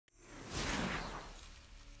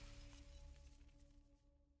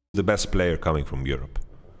the best player coming from Europe?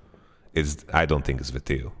 I don't think it's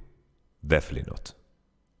Veteo. Definitely not.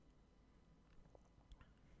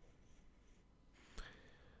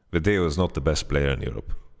 Veteo is not the best player in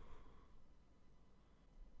Europe.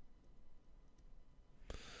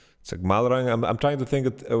 It's like Malrang. I'm trying to think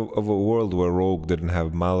of a world where Rogue didn't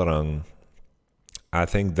have Malrang. I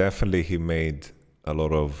think definitely he made a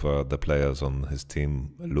lot of the players on his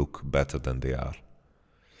team look better than they are.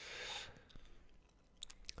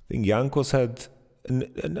 I think Jankos had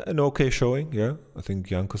an okay showing, yeah. I think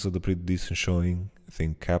Jankos had a pretty decent showing. I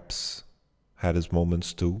think Caps had his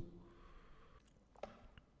moments too.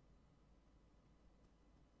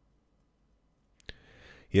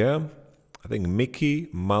 Yeah, I think Mickey,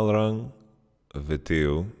 Malrang,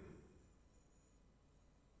 Veteo.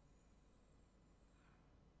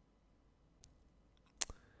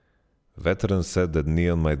 Veteran said that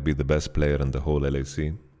Neon might be the best player in the whole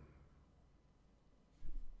LEC.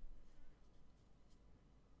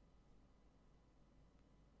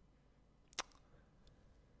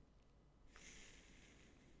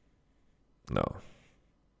 No.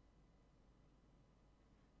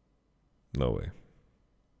 No way.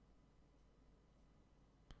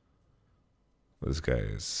 This guy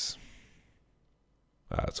is...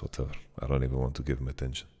 it's whatever. I don't even want to give him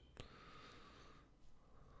attention.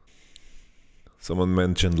 Someone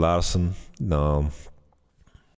mentioned Larson. No,